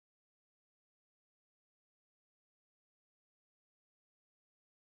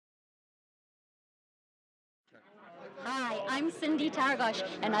I'm Cyndi Targosz,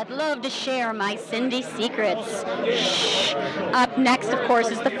 and I'd love to share my Cyndi secrets. Shh. Up next, of course,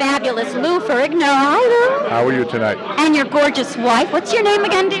 is the fabulous Lou Ferrigno. Hi, Lou. How are you tonight? And your gorgeous wife. What's your name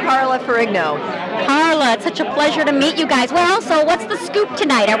again, dear? Carla Ferrigno. Carla, it's such a pleasure to meet you guys. Well, so what's the scoop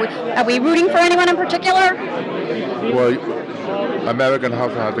tonight? Are we rooting for anyone in particular? Well, American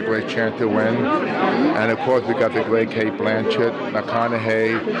Hustle has a great chance to win. And of course, we got the great Kate Blanchett,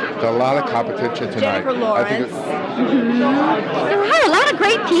 McConaughey. There's a lot of competition tonight. Jennifer Lawrence. There are a lot of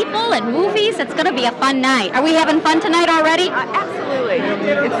great people and movies. It's going to be a fun night. Are we having fun tonight already? Absolutely.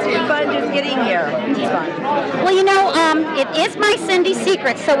 It's too fun just getting here. It's fun. Well, you know, it is my Cyndi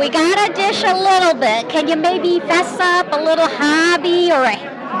secret, so we got to dish a little bit. Can you maybe fess up a little hobby or a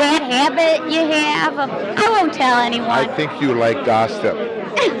bad habit you have? I won't tell anyone. I think you like gossip.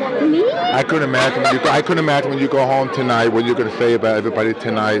 Me? I couldn't imagine when you go home tonight what you're going to say about everybody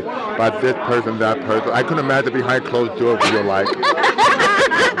tonight, about this person, that person. I couldn't imagine behind closed doors what you're like.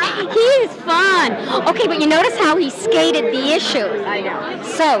 He is fun. Okay, but you notice how he skated the issue. I know.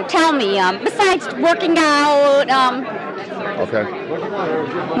 So tell me, besides working out, Okay.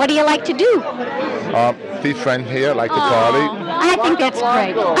 what do you like to do? These friends here like to party. I think that's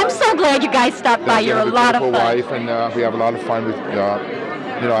great. I'm so glad you guys stopped by. You're a lot of fun. Wife, and we have a lot of fun with,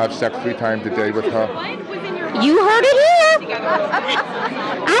 I have sex 3 times a day with her. You heard it here.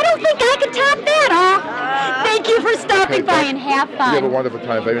 I don't think I could top that, huh? Thank you for stopping by and have fun. You have a wonderful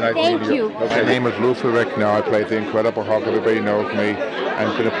time. Very nice Thank meeting you. you. Okay, my name is Lou Ferrigno. I play the Incredible Hulk. Everybody knows me. And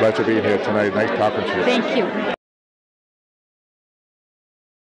it's been a pleasure being here tonight. Nice talking to you. Thank you.